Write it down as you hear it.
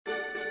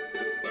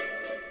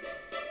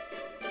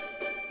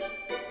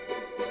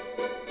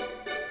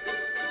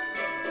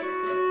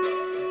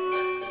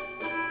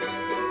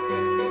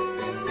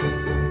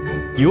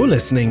You're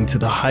listening to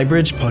the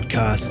Highbridge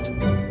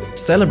Podcast,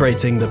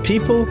 celebrating the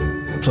people,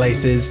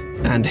 places,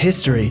 and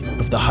history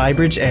of the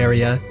Highbridge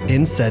area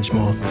in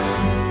Sedgemoor.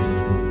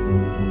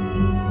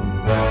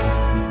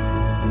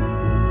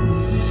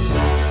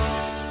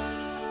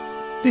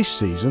 This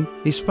season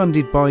is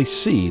funded by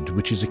Seed,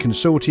 which is a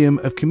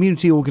consortium of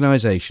community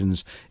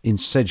organisations in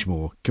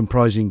Sedgemoor,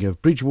 comprising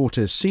of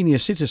Bridgwater Senior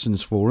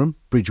Citizens Forum,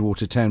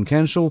 Bridgwater Town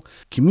Council,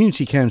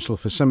 Community Council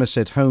for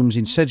Somerset Homes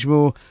in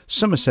Sedgemoor,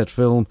 Somerset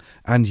Film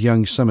and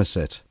Young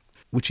Somerset,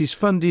 which is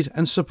funded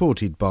and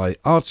supported by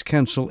Arts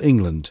Council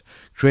England,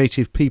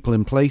 Creative People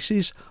and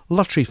Places,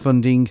 Lottery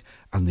Funding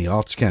and the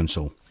Arts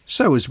Council.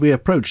 So as we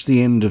approach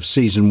the end of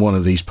season 1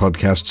 of these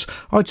podcasts,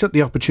 I took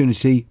the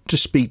opportunity to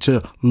speak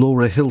to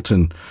Laura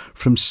Hylton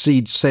from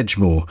Seed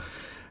Sedgemoor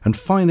and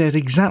find out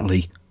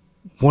exactly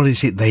what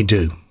is it they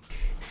do.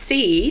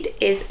 Seed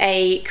is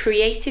a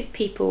creative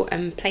people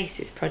and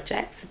places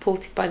project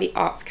supported by the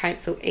Arts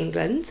Council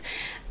England,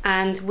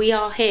 and we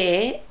are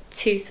here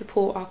to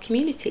support our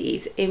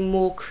communities in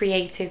more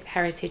creative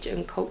heritage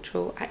and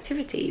cultural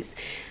activities.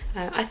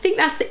 I think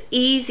that's the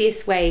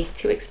easiest way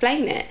to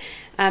explain it.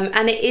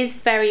 And it is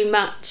very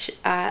much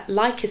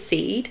like a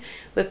seed.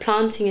 We're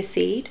planting a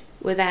seed.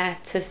 We're there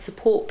to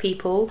support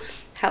people,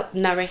 help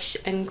nourish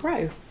and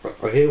grow.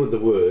 I hear with the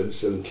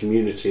words and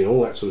community and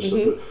all that sort of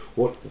stuff,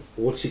 but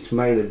what's its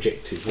main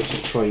objective? What's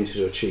it trying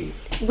to achieve?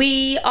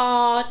 We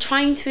are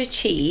trying to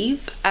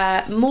achieve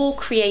more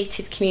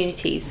creative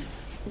communities.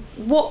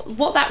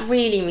 What that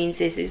really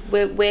means is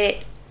we're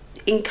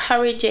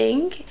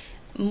encouraging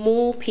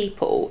more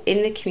people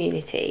in the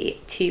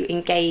community to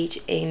engage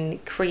in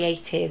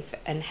creative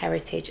and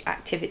heritage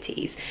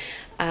activities.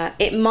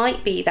 It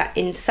might be that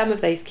in some of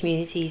those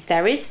communities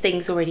there is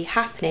things already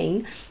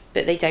happening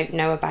but they don't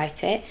know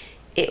about it.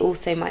 It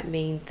also might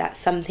mean that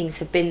some things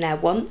have been there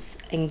once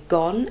and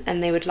gone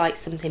and they would like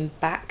something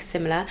back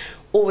similar,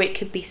 or it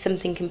could be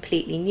something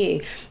completely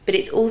new. But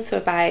it's also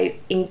about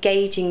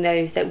engaging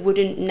those that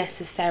wouldn't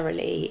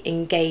necessarily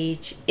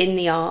engage in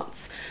the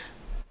arts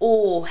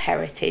or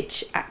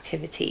heritage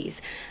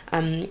activities,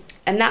 and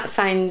that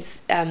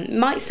sounds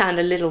might sound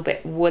a little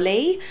bit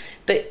woolly,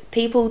 but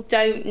people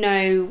don't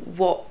know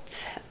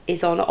what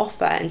is on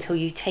offer until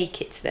you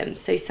take it to them.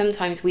 So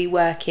sometimes we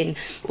work in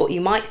what you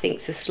might think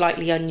is a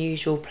slightly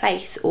unusual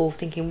place, or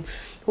thinking,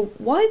 well,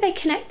 why are they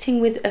connecting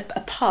with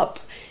a pub?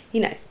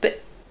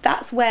 But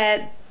that's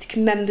where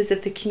members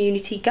of the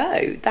community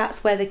go.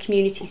 That's where the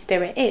community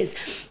spirit is,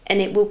 and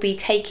it will be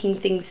taking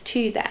things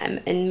to them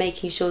and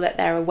making sure that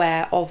they're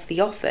aware of the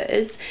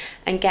offers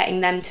and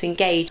getting them to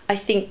engage. I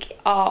think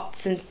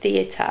arts and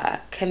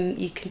theatre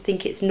you can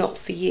think it's not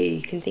for you.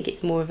 You can think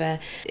it's more of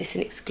it's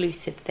an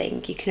exclusive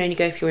thing. You can only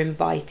go if you're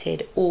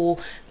invited, or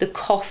the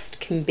cost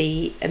can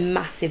be a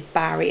massive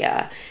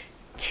barrier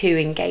to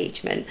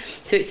engagement.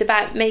 So it's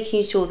about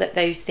making sure that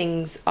those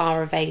things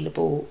are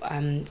available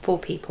for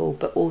people,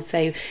 but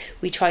also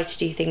we try to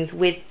do things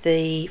with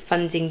the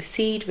funding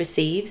Seed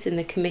receives and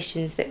the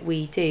commissions that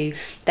we do,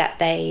 that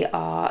they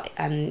are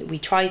we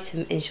try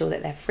to ensure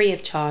that they're free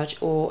of charge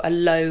or a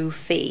low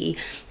fee,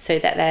 so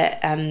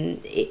that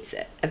it's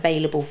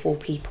available for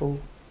people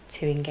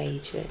to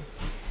engage with,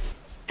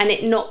 and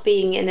it not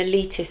being an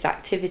elitist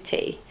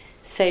activity.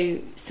 So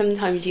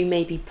sometimes you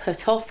may be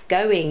put off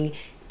going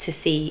to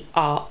see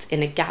art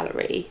in a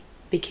gallery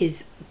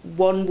because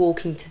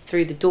walking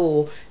through the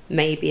door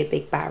may be a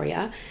big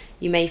barrier.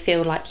 You may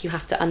feel like you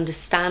have to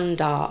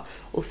understand art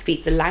or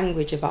speak the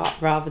language of art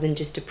rather than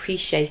just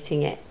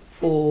appreciating it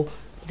for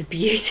the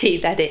beauty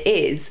that it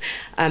is,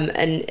 and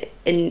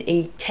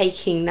in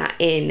taking that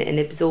in and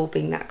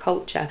absorbing that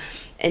culture.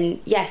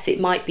 And yes, it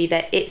might be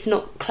that it's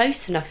not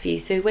close enough for you.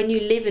 So when you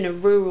live in a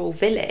rural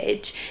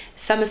village,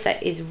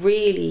 Somerset is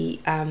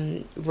really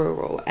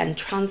rural, and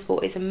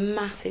transport is a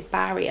massive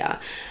barrier.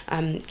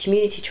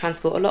 Community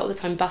transport, a lot of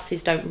the time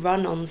buses don't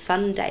run on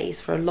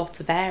Sundays for a lot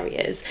of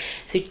areas.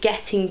 So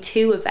getting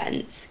to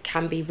events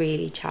can be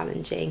really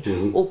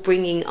challenging, or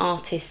bringing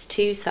artists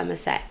to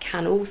Somerset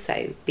can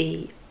also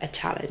be a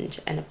challenge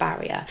and a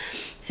barrier.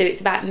 So it's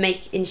about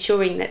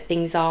ensuring that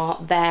things are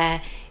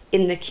there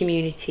in the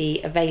community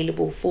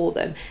available for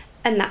them,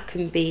 and that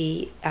can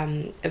be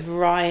a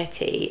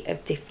variety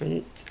of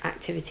different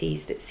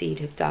activities that Seed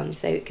have done.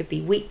 So it could be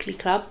weekly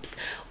clubs,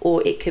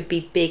 or it could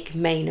be big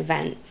main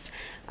events.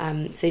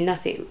 So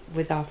nothing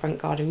with our Front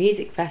Garden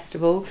Music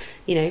Festival,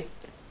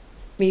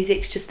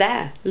 music's just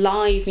there.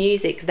 Live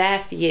music's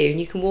there for you, and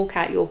you can walk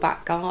out your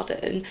back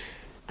garden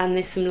and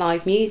there's some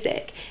live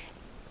music.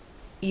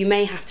 You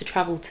may have to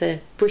travel to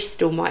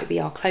Bristol, might be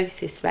our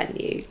closest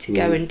venue, to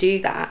go and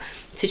do that,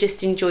 to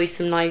just enjoy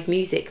some live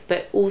music,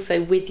 but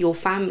also with your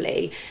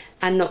family,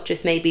 and not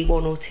just maybe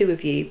one or two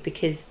of you,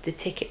 because the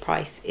ticket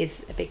price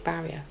is a big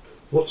barrier.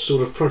 What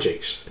sort of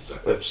projects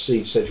have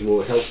Seed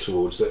Sedgemoor helped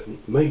towards that?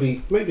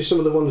 Maybe some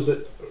of the ones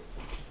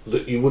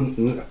that you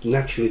wouldn't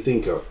naturally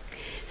think of.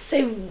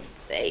 So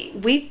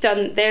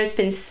there's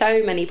been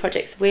so many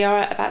projects. We are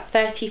at about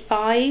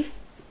 35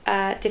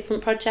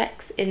 different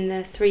projects in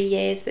the 3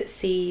 years that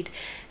Seed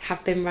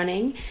have been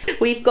running.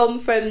 We've gone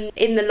from,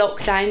 in the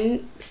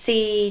lockdown,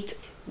 Seed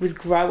was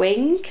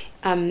growing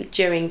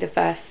during the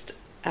first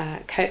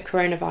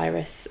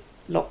coronavirus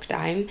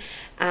lockdown,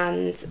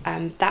 and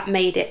that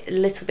made it a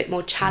little bit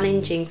more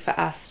challenging for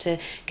us to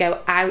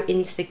go out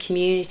into the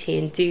community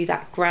and do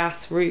that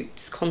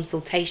grassroots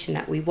consultation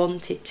that we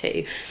wanted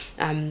to.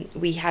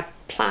 We had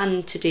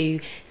planned to do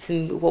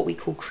some what we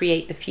call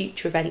create the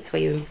future events,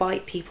 where you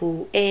invite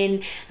people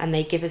in and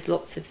they give us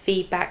lots of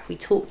feedback. We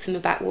talk to them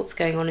about what's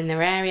going on in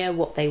their area,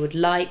 what they would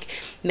like,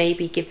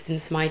 maybe give them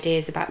some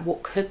ideas about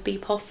what could be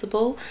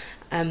possible.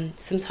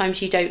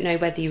 Sometimes you don't know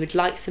whether you would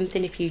like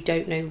something if you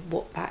don't know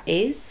what that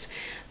is.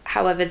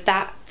 However,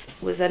 that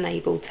was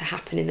unable to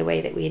happen in the way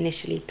that we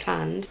initially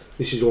planned.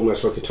 This is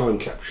almost like a time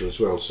capsule as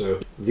well. So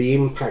the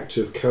impact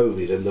of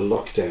COVID and the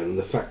lockdown and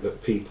the fact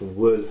that people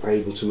weren't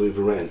able to move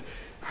around,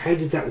 how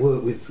did that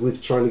work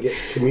with trying to get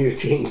the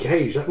community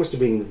engaged? That must have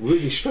been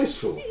really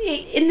stressful.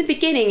 In the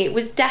beginning, it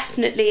was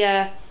definitely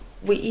you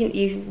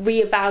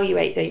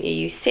reevaluate, don't you?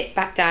 You sit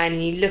back down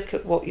and you look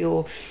at what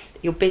your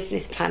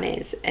business plan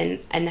is,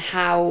 and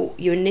how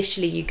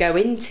you go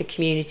into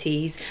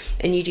communities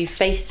and you do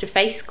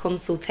face-to-face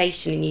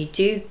consultation, and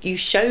you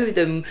show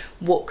them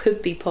what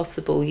could be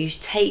possible. You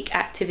take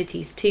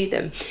activities to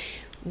them.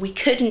 We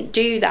couldn't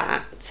do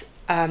that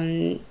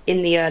in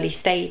the early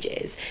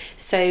stages,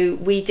 so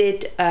we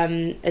did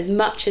as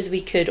much as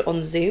we could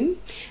on Zoom.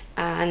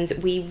 And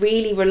we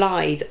really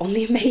relied on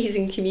the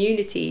amazing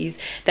communities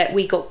that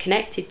we got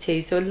connected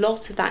to. So a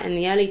lot of that in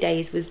the early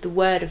days was the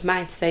word of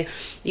mouth. So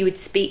you would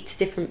speak to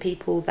different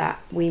people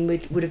that we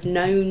would have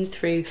known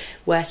through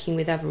working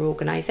with other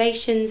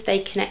organisations. They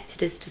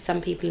connected us to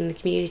some people in the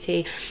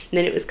community, and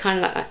then it was kind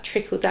of like that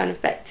trickle down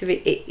effect of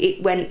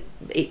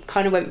it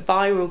kind of went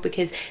viral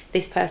because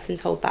this person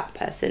told that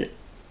person.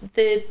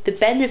 The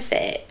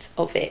benefit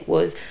of it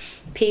was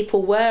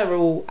people were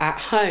all at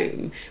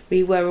home.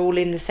 We were all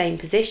in the same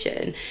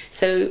position,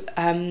 so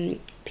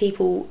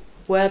people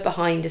were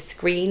behind a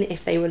screen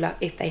if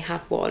they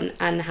had one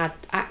and had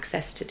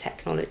access to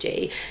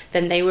technology.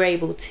 Then they were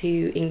able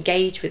to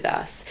engage with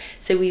us.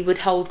 So we would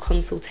hold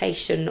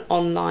consultation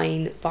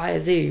online via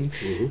Zoom,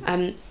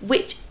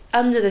 which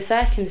under the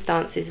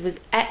circumstances was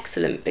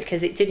excellent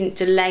because it didn't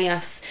delay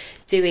us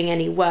doing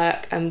any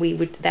work, and we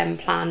would then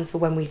plan for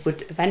when we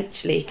would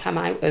eventually come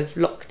out of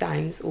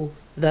lockdowns or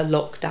the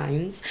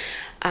lockdowns.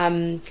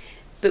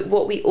 But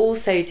what we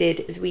also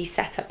did is we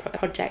set up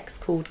projects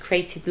called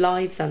Creative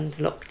Lives under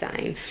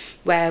lockdown,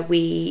 where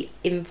we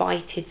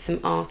invited some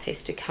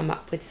artists to come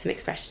up with some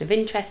expression of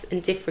interest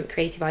and different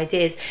creative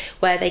ideas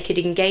where they could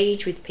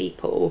engage with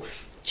people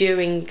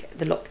during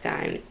the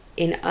lockdown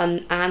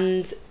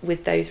and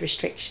with those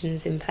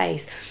restrictions in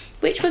place,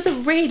 which was a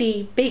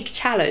really big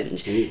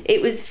challenge.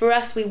 It was, for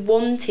us, we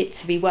wanted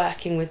to be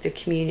working with the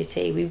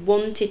community. We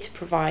wanted to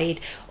provide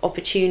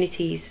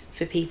opportunities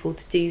for people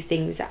to do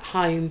things at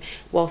home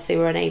whilst they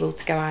were unable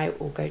to go out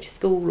or go to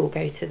school or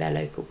go to their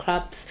local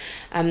clubs.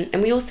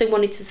 And we also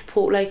wanted to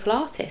support local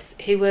artists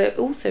who were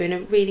also in a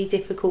really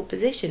difficult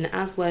position,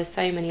 as were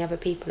so many other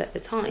people at the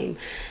time.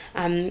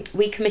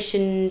 We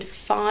commissioned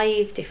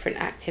 5 different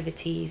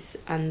activities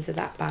under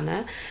that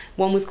banner.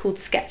 One was called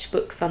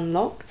Sketchbooks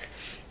Unlocked.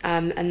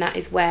 And that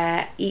is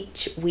where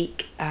each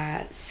week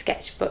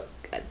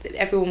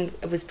everyone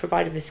was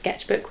provided a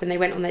sketchbook. When they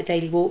went on their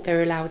daily walk, they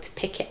were allowed to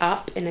pick it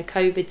up in a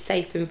COVID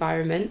safe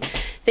environment.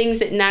 Things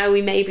that now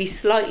we maybe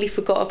slightly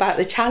forgot about,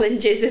 the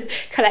challenges of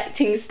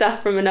collecting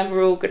stuff from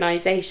another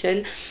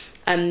organisation.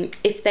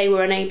 If they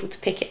were unable to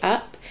pick it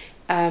up,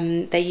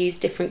 they used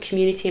different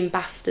community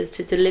ambassadors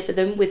to deliver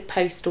them with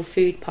postal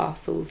food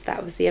parcels.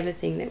 That was the other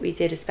thing that we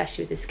did,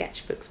 especially with the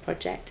Sketchbooks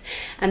project.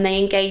 And they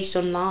engaged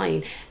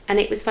online, and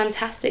it was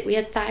fantastic. We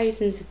had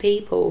thousands of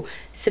people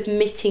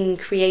submitting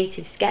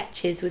creative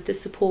sketches with the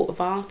support of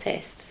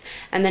artists.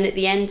 And then at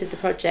the end of the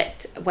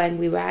project, when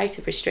we were out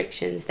of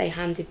restrictions, they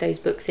handed those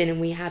books in and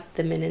we had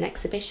them in an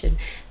exhibition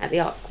at the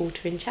Arts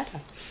Quarter in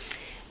Cheddar.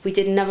 We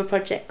did another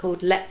project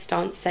called Let's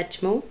Dance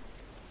Sedgemoor,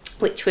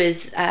 which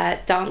was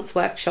dance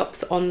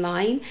workshops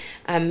online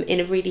in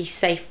a really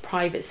safe,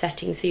 private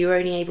setting. So you were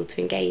only able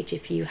to engage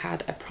if you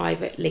had a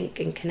private link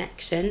and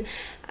connection.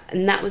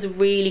 And that was a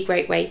really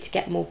great way to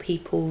get more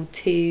people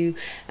to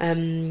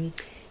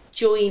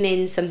join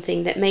in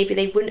something that maybe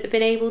they wouldn't have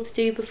been able to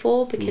do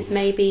before, because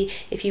maybe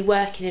if you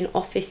work in an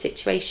office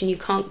situation, you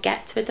can't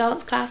get to a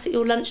dance class at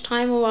your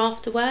lunchtime or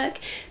after work,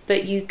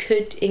 but you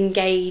could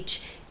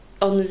engage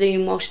on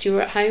Zoom whilst you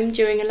were at home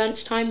during a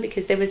lunchtime,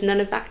 because there was none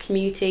of that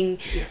commuting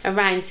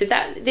around. So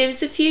that there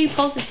was a few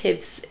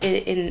positives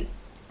in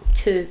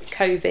to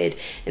COVID,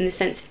 in the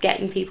sense of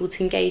getting people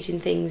to engage in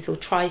things or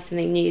try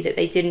something new that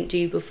they didn't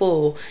do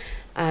before.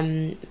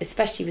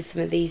 especially with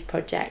some of these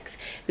projects.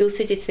 We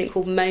also did something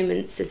called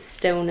Moments of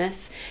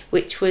Stillness,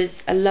 which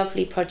was a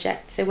lovely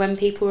project. So when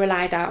people were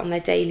allowed out on their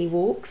daily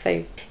walk,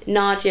 so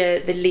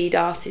Nadia, the lead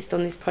artist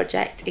on this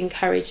project,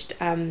 encouraged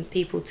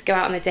people to go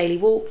out on their daily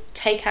walk,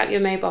 take out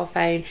your mobile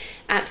phone,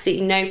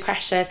 absolutely no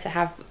pressure to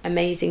have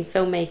amazing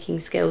filmmaking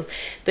skills,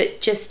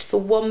 but just for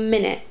 1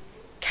 minute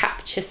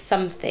capture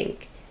something.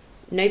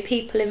 No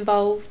people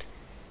involved,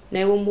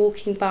 no one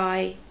walking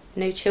by,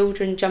 no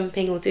children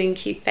jumping or doing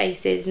cute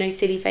faces, no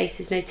silly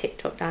faces, no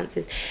TikTok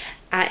dances.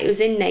 It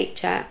was in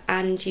nature,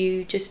 and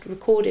you just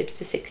recorded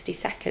for 60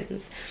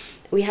 seconds.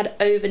 We had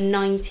over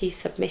 90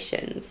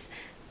 submissions,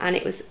 and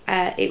it was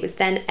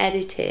then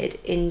edited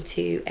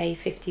into a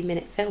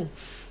 50-minute film.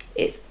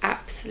 It's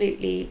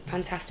absolutely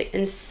fantastic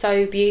and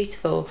so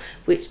beautiful,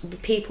 which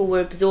people were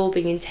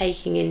absorbing and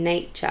taking in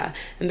nature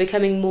and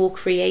becoming more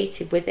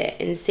creative with it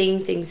and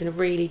seeing things in a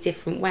really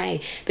different way,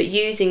 but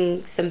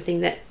using something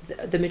that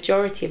the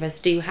majority of us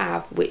do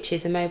have, which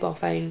is a mobile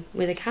phone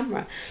with a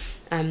camera.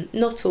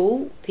 Not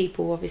all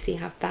people obviously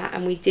have that,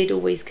 and we did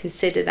always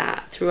consider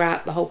that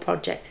throughout the whole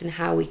project and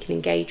how we can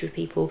engage with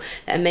people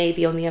that are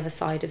maybe on the other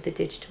side of the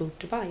digital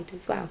divide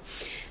as well.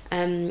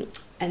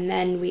 And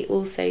then we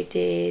also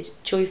did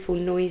Joyful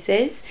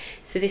Noises.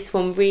 So this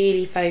one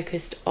really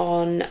focused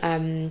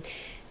on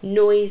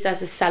noise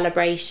as a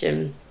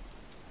celebration.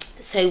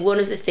 So one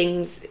of the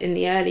things in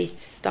the early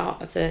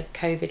start of the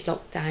COVID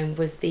lockdown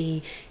was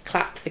the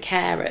clap for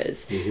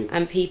carers,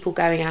 and people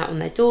going out on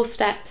their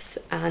doorsteps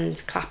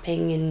and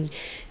clapping and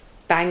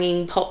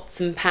banging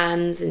pots and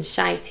pans and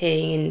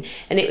shouting,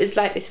 and it was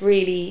like this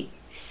really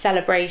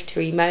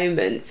celebratory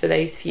moment for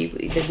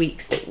the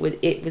weeks that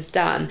it was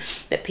done,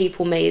 that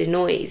people made a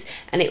noise,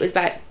 and it was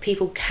about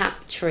people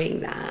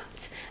capturing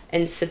that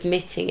and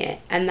submitting it,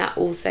 and that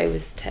also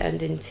was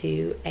turned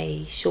into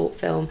a short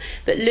film,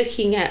 but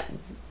looking at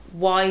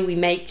why we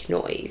make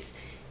noise.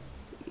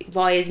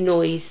 Why is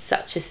noise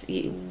such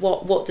a...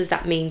 What does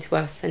that mean to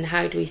us, and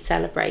how do we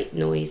celebrate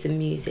noise and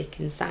music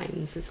and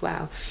sounds as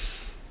well?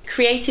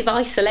 Creative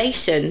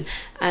Isolation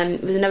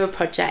was another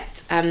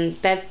project.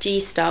 Bev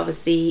G-Star was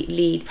the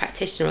lead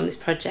practitioner on this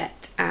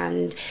project,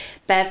 and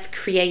Bev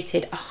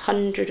created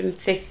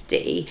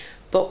 150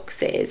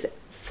 boxes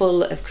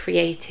full of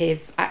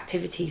creative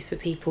activities for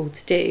people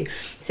to do.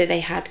 So they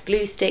had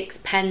glue sticks,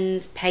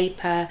 pens,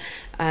 paper,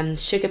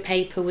 sugar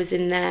paper was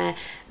in there,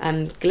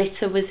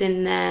 glitter was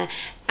in there,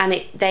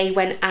 and they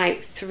went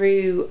out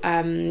through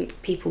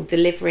people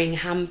delivering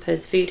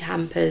hampers, food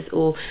hampers,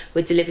 or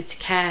were delivered to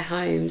care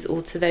homes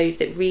or to those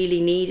that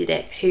really needed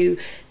it, who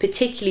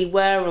particularly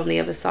were on the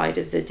other side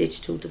of the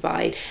digital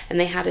divide, and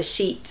they had a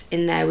sheet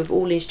in there with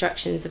all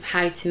instructions of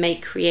how to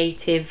make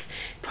creative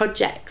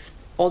projects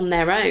on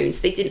their own,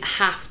 so they didn't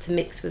have to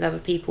mix with other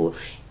people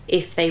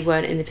if they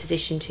weren't in the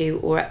position to,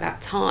 or at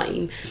that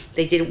time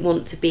they didn't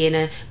want to be in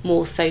a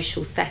more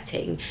social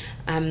setting.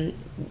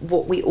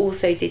 What we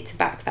also did to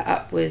back that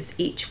up was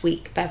each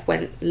week Bev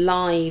went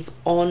live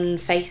on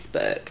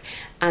Facebook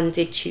and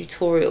did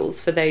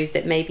tutorials for those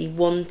that maybe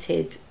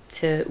wanted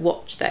to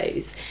watch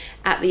those.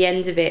 At the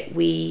end of it,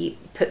 we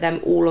put them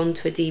all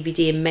onto a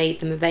DVD and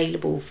made them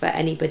available for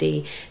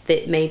anybody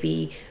that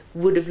maybe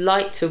would have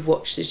liked to have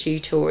watched the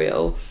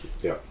tutorial,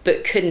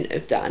 but couldn't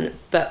have done,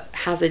 but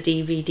has a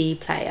DVD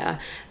player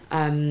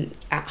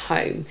at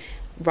home,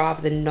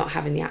 rather than not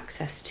having the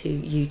access to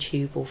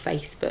YouTube or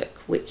Facebook,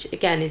 which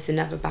again is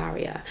another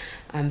barrier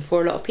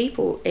for a lot of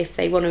people if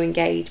they want to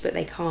engage but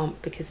they can't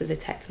because of the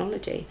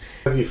technology.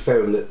 Have you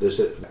found that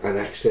there's an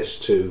access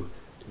to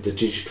the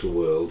digital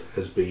world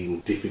has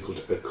been difficult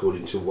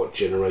according to what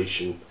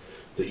generation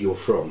that you're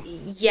from?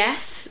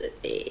 Yes,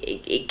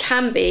 it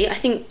can be. I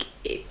think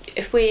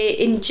if we're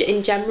in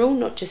general,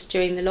 not just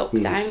during the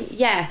lockdown,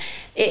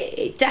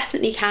 it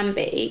definitely can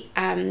be,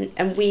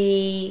 and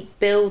we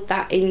build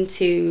that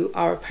into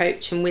our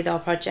approach and with our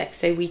projects.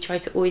 So we try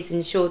to always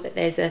ensure that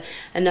there's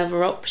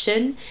another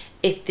option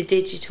if the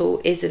digital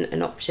isn't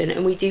an option,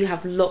 and we do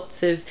have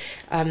lots of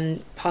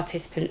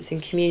participants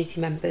and community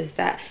members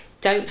that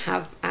don't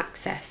have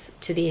access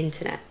to the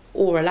internet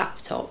or a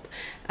laptop.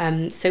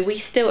 So we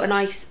still, and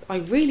I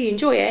really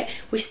enjoy it,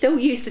 we still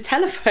use the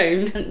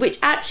telephone, which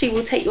actually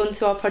will take you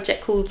onto our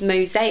project called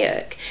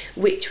Mosaic,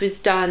 which was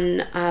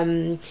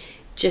done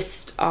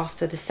just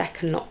after the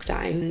second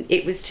lockdown.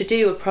 It was to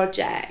do a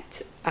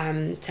project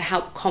to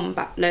help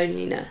combat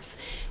loneliness,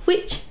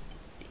 which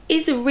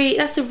is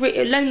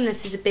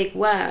loneliness is a big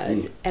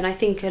word, and I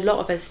think a lot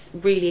of us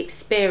really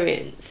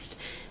experienced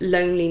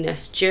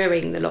loneliness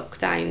during the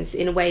lockdowns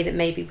in a way that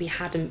maybe we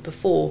hadn't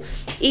before.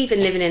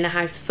 Even living in a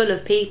house full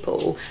of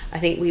people, I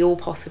think we all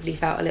possibly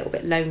felt a little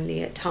bit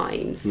lonely at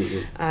times.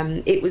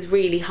 It was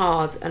really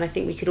hard, and I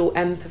think we could all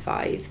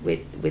empathise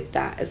with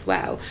that as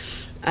well.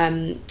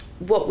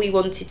 What we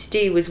wanted to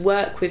do was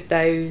work with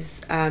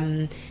those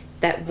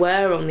that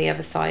were on the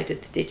other side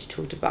of the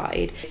digital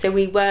divide. So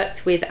we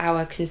worked with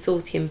our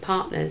consortium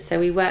partners. So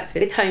we worked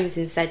with Homes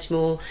in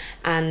Sedgemoor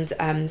and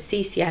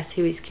CCS,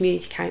 who is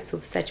Community Council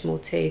for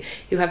Sedgemoor too,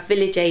 who have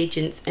village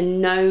agents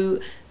and know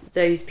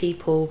those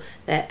people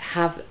that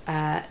have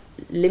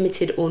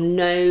limited or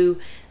no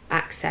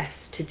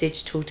access to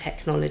digital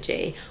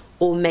technology,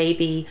 or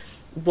maybe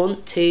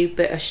want to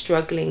but are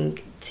struggling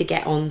to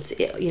get on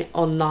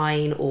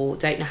online, or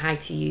don't know how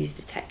to use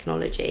the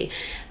technology.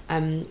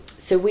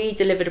 So we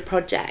delivered a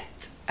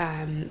project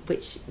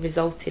which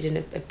resulted in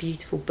a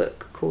beautiful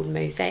book called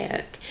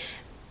Mosaic,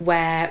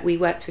 where we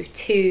worked with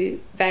two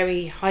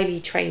very highly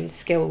trained,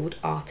 skilled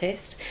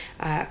artists,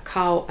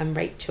 Carl and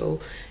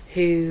Rachel,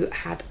 who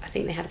had, I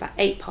think they had about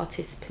 8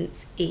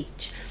 participants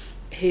each,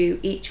 who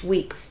each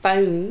week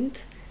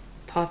phoned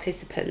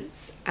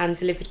participants and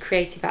delivered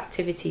creative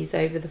activities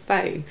over the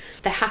phone.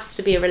 There has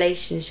to be a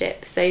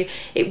relationship, so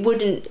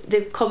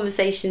the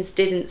conversations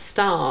didn't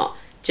start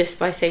just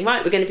by saying,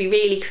 right, we're going to be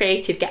really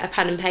creative, get a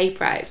pen and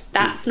paper out.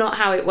 That's not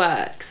how it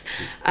works.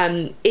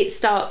 It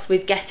starts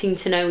with getting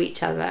to know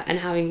each other and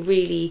having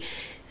really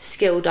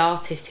skilled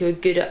artists who are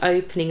good at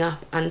opening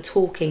up and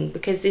talking,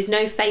 because there's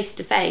no face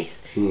to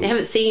face. They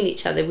haven't seen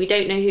each other. They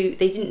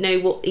didn't know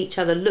what each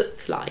other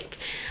looked like.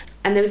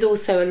 And there was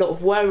also a lot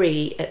of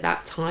worry at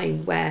that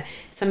time where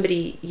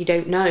somebody you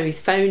don't know is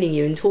phoning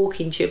you and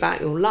talking to you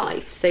about your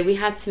life. So we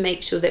had to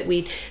make sure that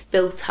we'd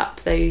built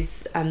up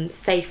those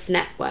safe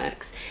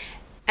networks.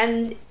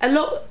 And a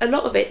lot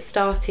of it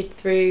started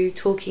through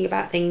talking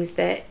about things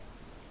that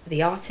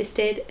the artist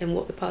did and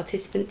what the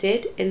participant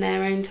did in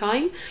their own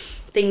time,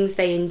 things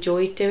they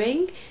enjoyed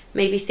doing,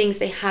 maybe things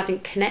they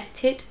hadn't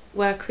connected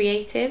were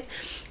creative.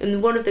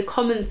 And one of the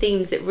common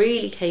themes that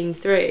really came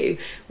through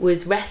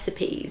was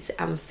recipes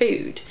and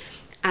food,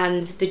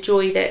 and the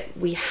joy that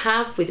we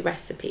have with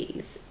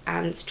recipes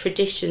and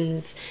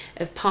traditions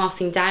of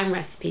passing down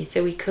recipes.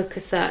 So we cook a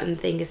certain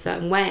thing a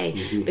certain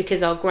way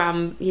because our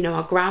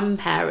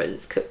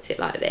grandparents cooked it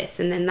like this,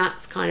 and then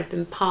that's kind of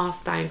been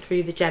passed down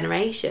through the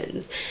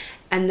generations.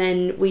 And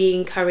then we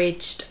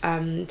encouraged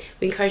them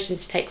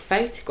to take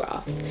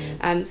photographs.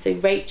 So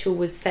Rachel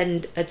would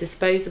send a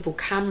disposable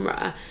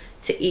camera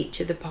to each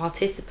of the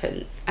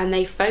participants, and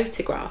they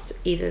photographed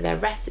either their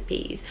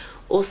recipes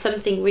or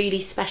something really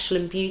special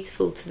and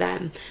beautiful to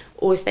them,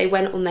 or if they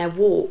went on their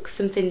walk,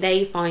 something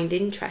they find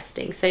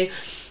interesting. So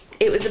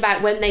it was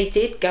about when they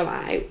did go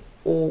out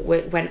or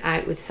went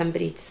out with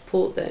somebody to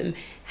support them,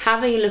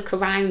 having a look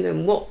around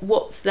them,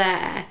 what's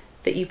there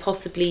that you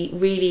possibly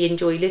really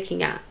enjoy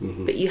looking at,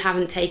 but you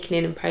haven't taken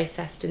in and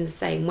processed in the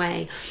same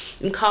way.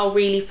 And Carl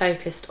really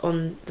focused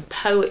on the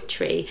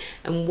poetry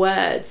and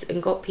words,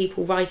 and got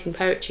people writing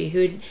poetry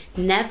who had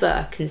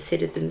never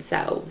considered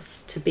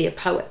themselves to be a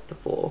poet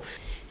before.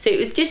 So it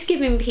was just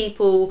giving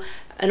people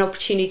an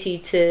opportunity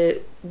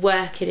to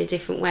work in a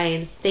different way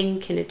and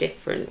think in a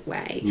different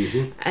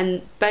way.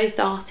 And both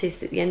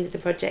artists at the end of the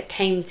project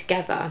came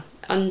together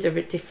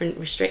under different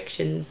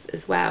restrictions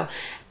as well,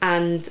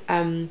 and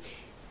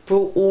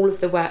brought all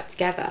of the work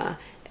together.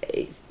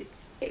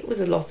 It was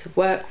a lot of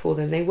work for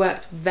them. They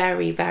worked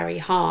very, very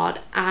hard,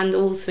 and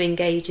also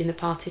engaging the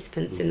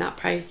participants in that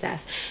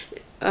process.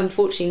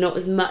 Unfortunately, not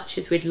as much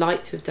as we'd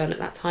like to have done at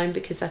that time,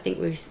 because I think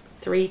we was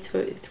three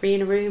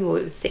in a room, or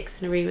it was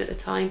 6 in a room at the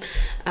time.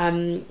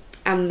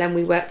 And then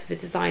we worked with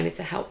a designer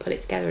to help put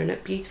it together, and a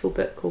beautiful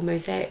book called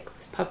Mosaic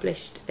was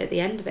published at the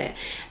end of it.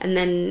 And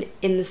then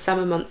in the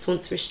summer months,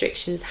 once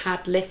restrictions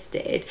had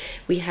lifted,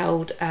 we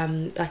held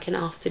like an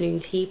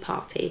afternoon tea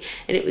party,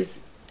 and it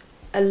was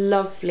a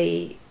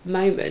lovely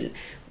moment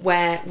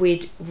where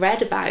we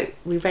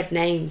read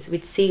names,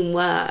 we'd seen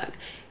work,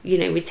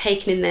 we'd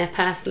taken in their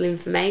personal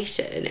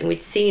information, and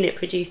we'd seen it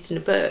produced in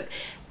a book,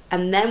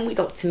 and then we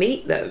got to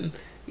meet them.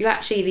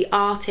 The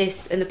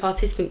artist and the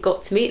participant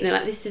got to meet, and they're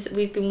like,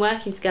 we've been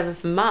working together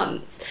for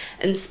months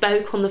and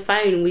spoke on the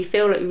phone, and we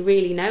feel like we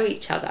really know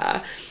each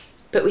other,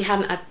 but they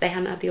hadn't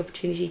had the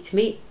opportunity to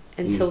meet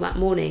until that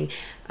morning.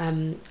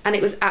 And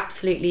it was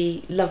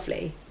absolutely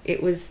lovely.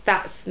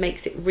 That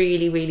makes it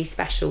really, really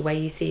special where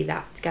you see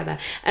that together.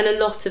 And a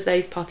lot of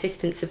those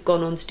participants have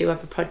gone on to do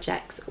other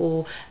projects,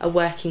 or are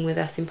working with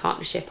us in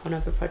partnership on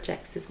other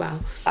projects as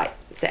well.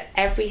 So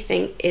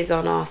everything is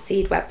on our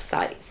Seed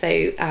website.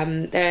 So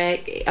they're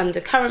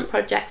under current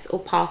projects or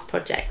past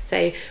projects.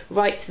 So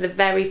right to the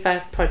very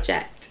first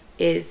project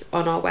is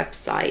on our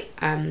website.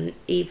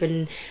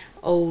 Even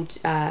old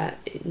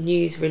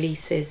news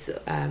releases,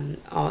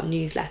 our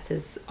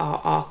newsletters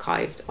are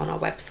archived on our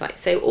website.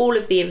 So all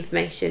of the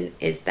information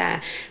is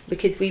there,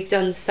 because we've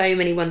done so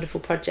many wonderful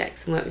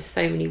projects and worked with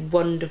so many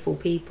wonderful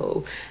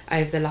people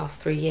over the last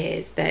 3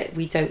 years that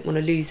we don't want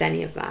to lose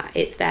any of that.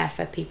 It's there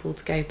for people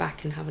to go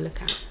back and have a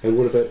look at. And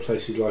what about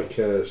places like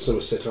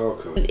Somerset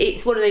Archive?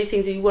 It's one of those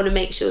things we want to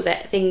make sure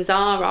that things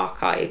are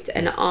archived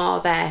and are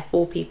there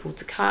for people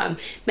to come,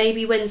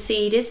 maybe when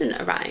Seed isn't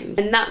around.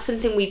 And that's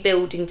something we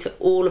build into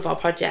all of our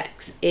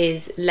projects,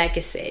 is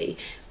legacy.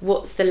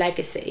 What's the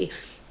legacy?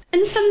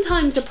 And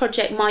sometimes a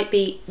project might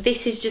be,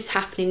 this is just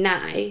happening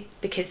now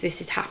because this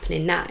is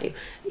happening now,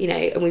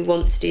 and we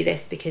want to do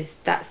this because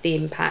that's the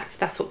impact,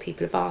 that's what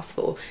people have asked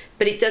for.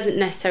 But it doesn't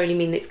necessarily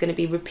mean that it's going to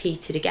be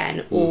repeated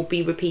again or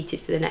be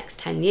repeated for the next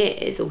 10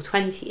 years or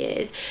 20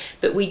 years.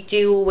 But we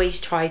do always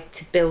try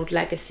to build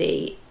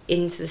legacy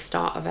into the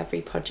start of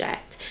every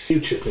project.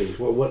 Future things.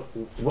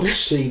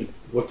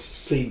 What's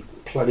Seed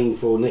planning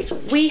for next?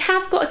 We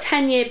have got a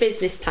 10-year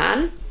business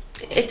plan.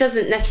 It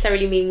doesn't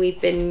necessarily mean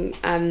we've been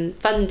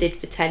funded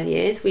for 10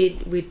 years.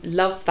 We'd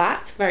love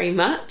that very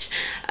much,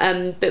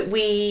 but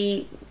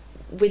we're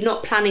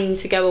not planning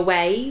to go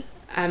away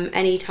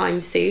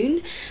anytime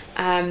soon.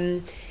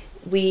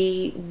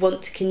 We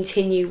want to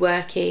continue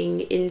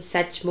working in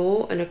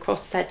Sedgemoor and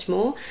across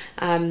Sedgemoor,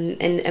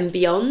 and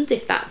beyond,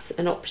 if that's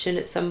an option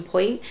at some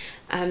point.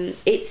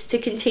 It's to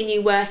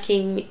continue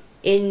working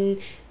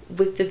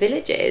with the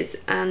villages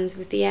and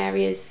with the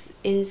areas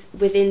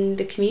within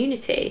the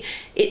community.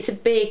 It's a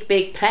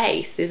big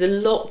place. There's a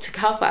lot to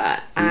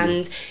cover,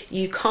 and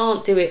you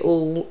can't do it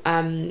all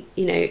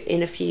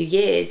in a few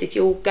years. If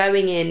you're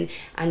going in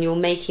and you're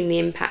making the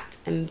impact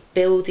and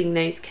building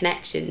those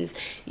connections,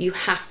 you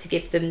have to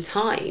give them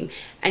time,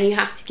 and you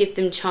have to give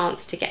them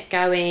chance to get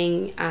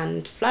going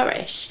and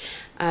flourish.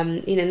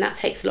 And that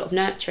takes a lot of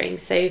nurturing.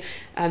 So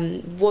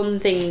one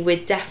thing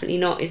we're definitely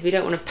not is we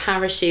don't want to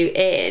parachute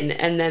in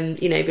and then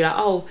be like,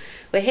 oh,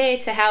 we're here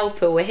to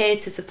help or we're here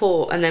to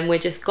support, and then we're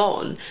just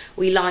gone.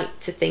 We like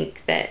to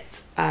think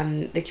that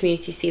the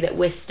community see that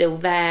we're still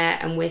there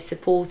and we're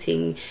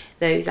supporting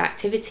those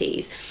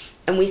activities.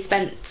 And we've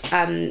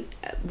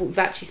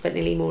actually spent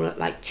nearly more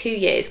like 2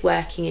 years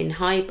working in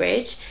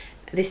Highbridge.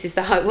 This is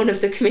one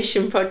of the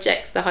commission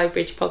projects, the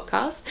Highbridge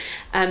podcast.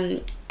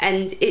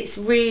 And it's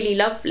really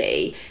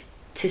lovely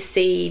to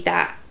see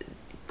that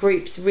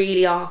groups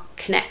really are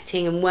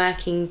connecting and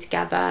working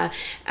together,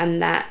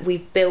 and that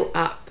we've built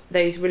up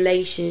those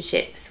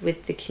relationships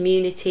with the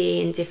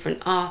community and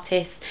different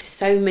artists.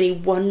 So many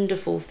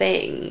wonderful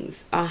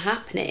things are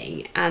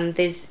happening, and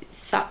there's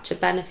such a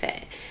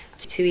benefit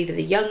to either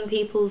the young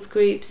people's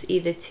groups,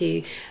 either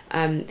to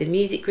the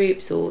music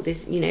groups, or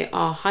there's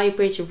our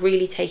Highbridge are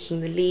really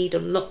taking the lead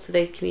on lots of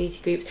those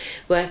community groups,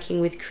 working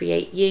with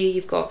Create You.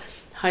 You've got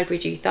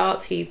Highbridge Youth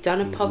Arts, who you've done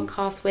a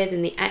podcast with,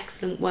 and the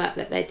excellent work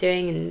that they're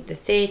doing, and the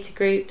theatre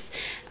groups.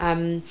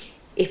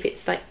 If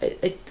it's like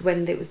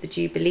when it was the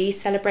Jubilee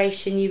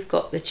celebration, you've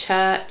got the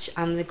church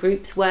and the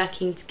groups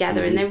working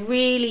together, and they're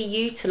really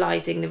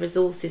utilising the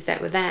resources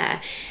that were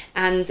there.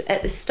 And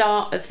at the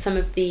start of some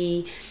of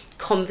the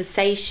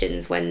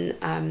conversations, when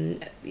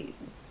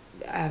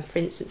for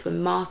instance,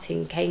 when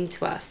Martin came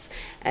to us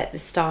at the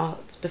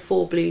start,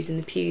 before Blues in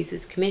the Pews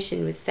was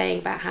commissioned, was saying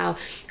about how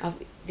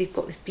they've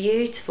got this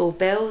beautiful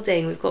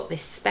building, we've got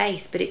this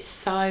space, but it's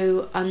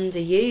so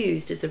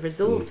underused as a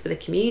resource for the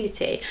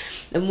community.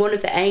 And one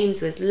of the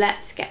aims was,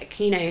 let's get,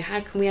 how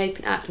can we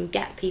open up and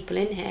get people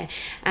in here?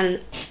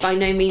 And by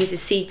no means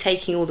is Seed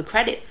taking all the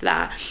credit for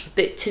that,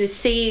 but to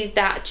see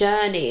that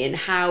journey and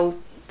how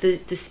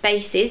the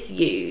space is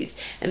used,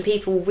 and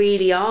people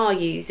really are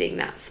using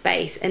that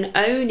space and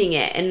owning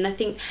it. And I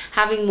think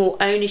having more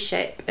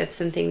ownership of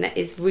something that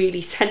is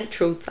really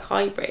central to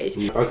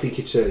Highbridge. I think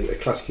it's a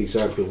classic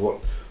example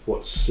of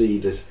what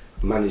Seed has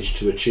managed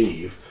to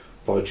achieve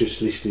by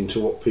just listening to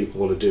what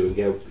people want to do and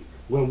go,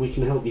 well, we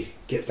can help you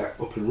get that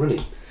up and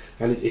running.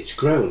 And it's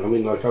grown. I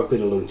mean, like, I've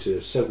been along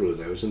to several of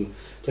those, and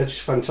they're just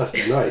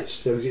fantastic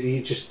nights.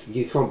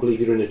 You can't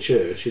believe you're in a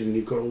church and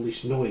you've got all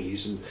this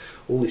noise and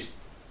all this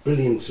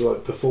brilliant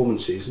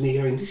performances, and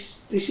you're going,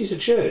 this is a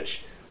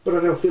church, but I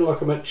don't feel like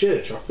I'm at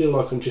church. I feel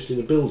like I'm just in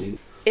a building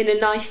in a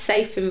nice,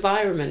 safe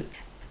environment.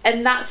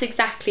 And that's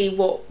exactly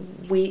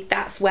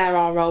that's where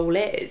our role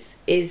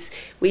is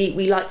we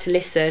like to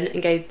listen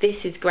and go,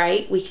 this is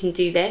great, we can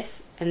do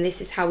this, and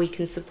this is how we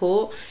can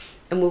support.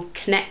 And we'll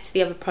connect to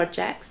the other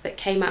projects that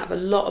came out of a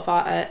lot of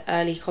our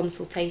early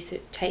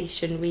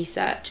consultation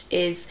research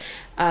is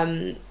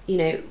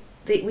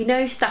we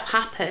know stuff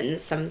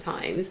happens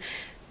sometimes,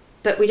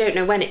 but we don't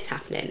know when it's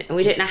happening, and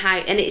we don't know how,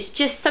 and it's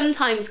just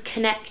sometimes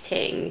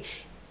connecting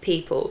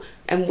people.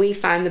 And we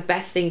found the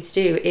best thing to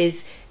do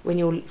is, when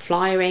you're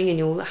flyering and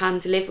you're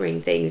hand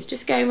delivering things,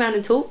 just go around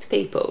and talk to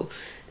people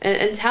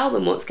and tell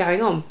them what's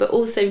going on, but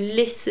also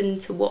listen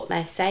to what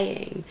they're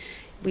saying.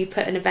 We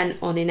put an event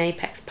on in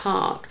Apex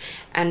Park,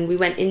 and we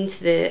went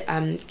into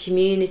the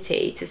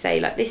community to say,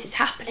 like, this is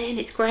happening,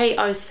 it's great,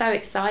 I was so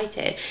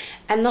excited.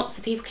 And lots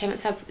of people came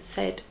up and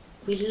said,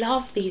 we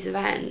love these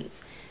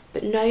events,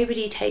 but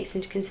nobody takes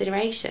into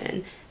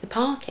consideration the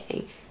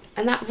parking.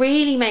 And that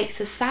really makes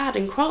us sad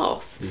and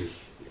cross,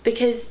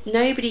 because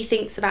nobody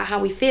thinks about how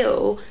we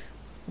feel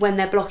when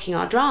they're blocking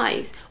our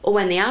drives, or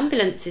when the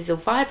ambulances or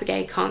fire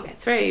brigade can't get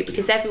through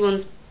because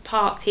everyone's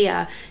parked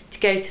here to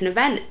go to an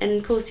event. And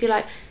of course you're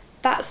like,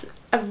 that's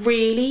a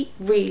really,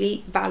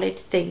 really valid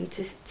thing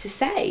to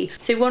say.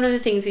 So one of the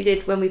things we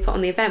did when we put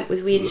on the event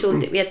was we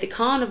ensured that we had the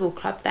Carnival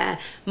Club there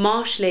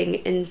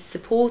marshalling and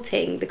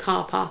supporting the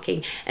car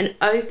parking and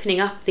opening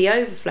up the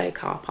overflow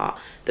car park,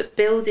 but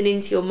building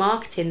into your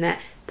marketing that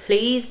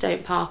please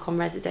don't park on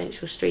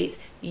residential streets,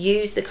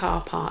 use the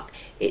car park.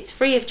 It's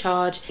free of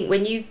charge.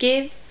 When you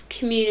give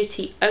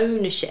community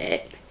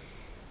ownership,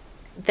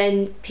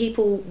 then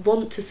people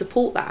want to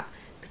support that,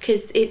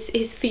 because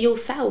it's for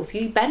yourselves.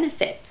 You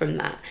benefit from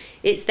that.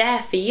 It's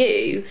there for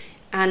you,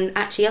 and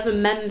actually other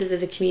members of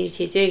the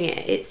community are doing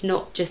it. It's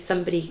not just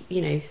somebody,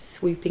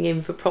 swooping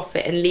in for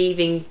profit and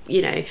leaving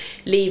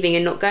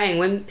and not going.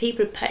 When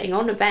people are putting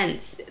on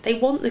events, they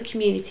want the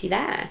community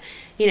there,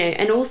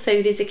 and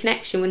also there's a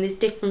connection when there's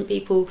different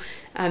people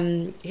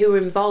who are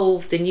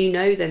involved and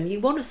them, you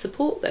want to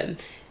support them.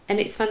 And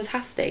it's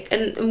fantastic.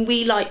 And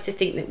we like to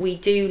think that we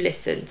do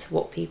listen to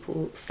what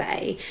people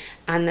say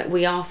and that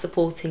we are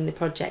supporting the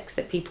projects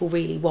that people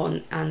really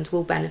want and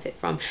will benefit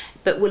from.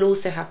 But we'll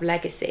also have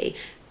legacy.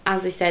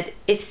 As I said,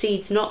 if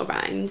Seed's not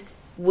around,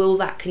 will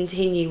that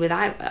continue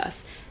without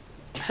us?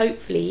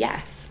 Hopefully,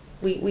 yes.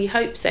 We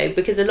hope so,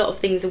 because a lot of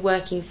things are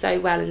working so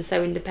well and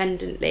so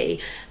independently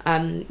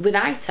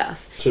without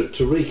us. To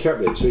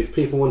recap then, so if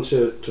people want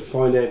to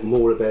find out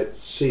more about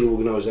Seed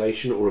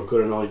organisation, or have got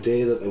an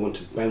idea that they want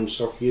to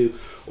bounce off you,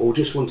 or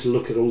just want to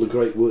look at all the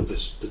great work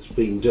that's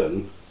been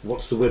done,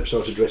 what's the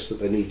website address that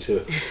they need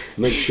to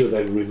make sure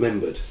they've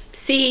remembered?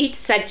 Seed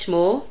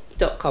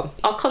Sedgemoor.com.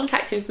 Our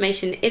contact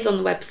information is on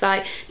the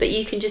website, but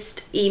you can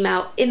just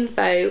email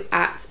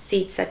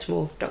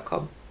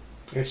info@seedsedgemoor.com.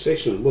 That's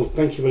excellent. Well,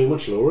 thank you very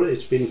much, Laura.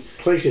 It's been a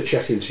pleasure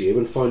chatting to you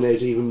and finding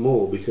out even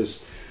more,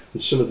 because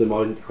some of them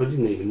I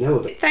didn't even know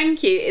about.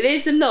 Thank you.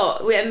 There's a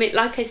lot.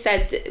 Like I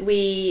said,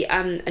 we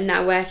are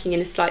now working in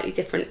a slightly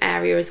different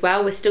area as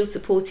well. We're still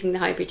supporting the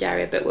Highbridge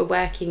area, but we're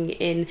working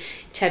in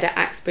Cheddar,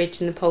 Axbridge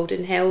and the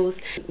Poldon Hills.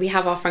 We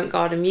have our Front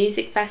Garden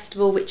Music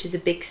Festival, which is a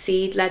big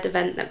Seed-led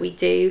event that we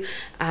do.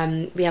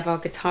 We have our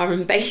guitar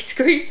and bass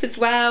group as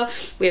well.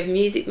 We have a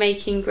music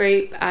making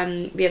group.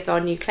 We have our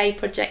new clay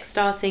project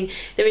starting.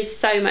 There is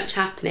so much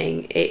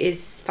happening. It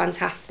is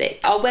fantastic.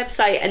 Our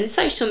website and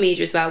social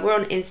media as well. We're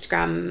on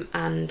Instagram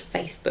and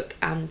Facebook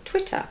and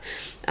Twitter.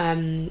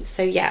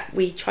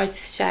 We try to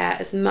share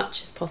as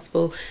much as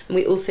possible, and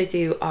we also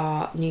do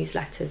our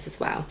newsletters as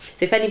well.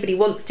 So if anybody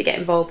wants to get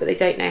involved but they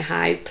don't know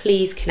how,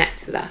 please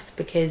connect with us,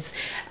 because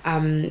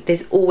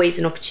there's always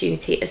an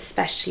opportunity,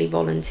 especially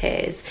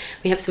volunteers.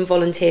 We have some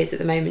volunteers at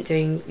the moment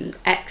doing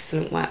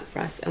excellent work for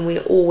us, and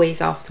we're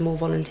always after more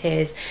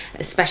volunteers,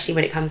 especially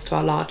when it comes to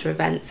our larger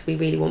events. We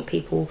really want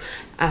people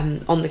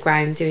on the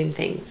ground doing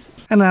things.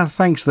 And our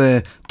thanks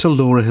there to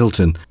Laura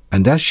Hylton.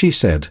 And as she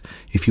said,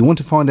 if you want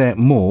to find out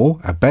more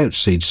about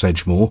Seed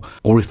Sedgemoor,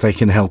 or if they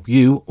can help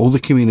you or the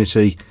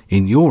community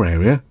in your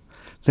area,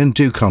 then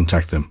do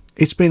contact them.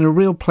 It's been a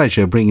real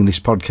pleasure bringing this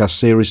podcast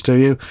series to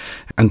you,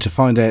 and to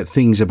find out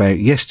things about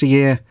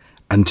yesteryear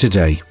and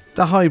today.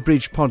 The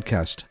Highbridge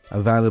Podcast,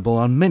 available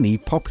on many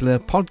popular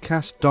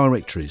podcast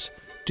directories,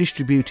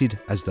 distributed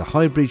as the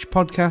Highbridge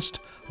Podcast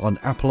on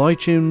Apple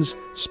iTunes,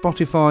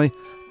 Spotify,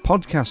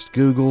 Podcast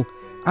Google,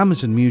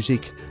 Amazon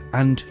Music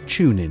and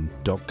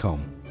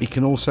TuneIn.com. It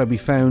can also be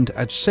found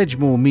at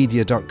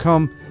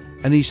sedgemoormedia.com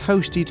and is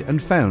hosted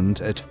and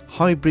found at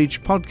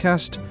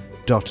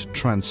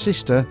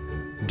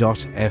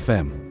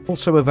hybridgepodcast.transistor.fm.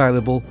 Also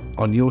available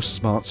on your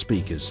smart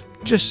speakers.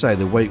 Just say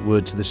the wait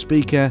word to the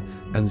speaker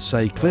and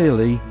say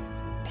clearly,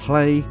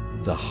 play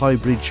the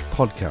Highbridge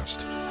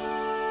Podcast.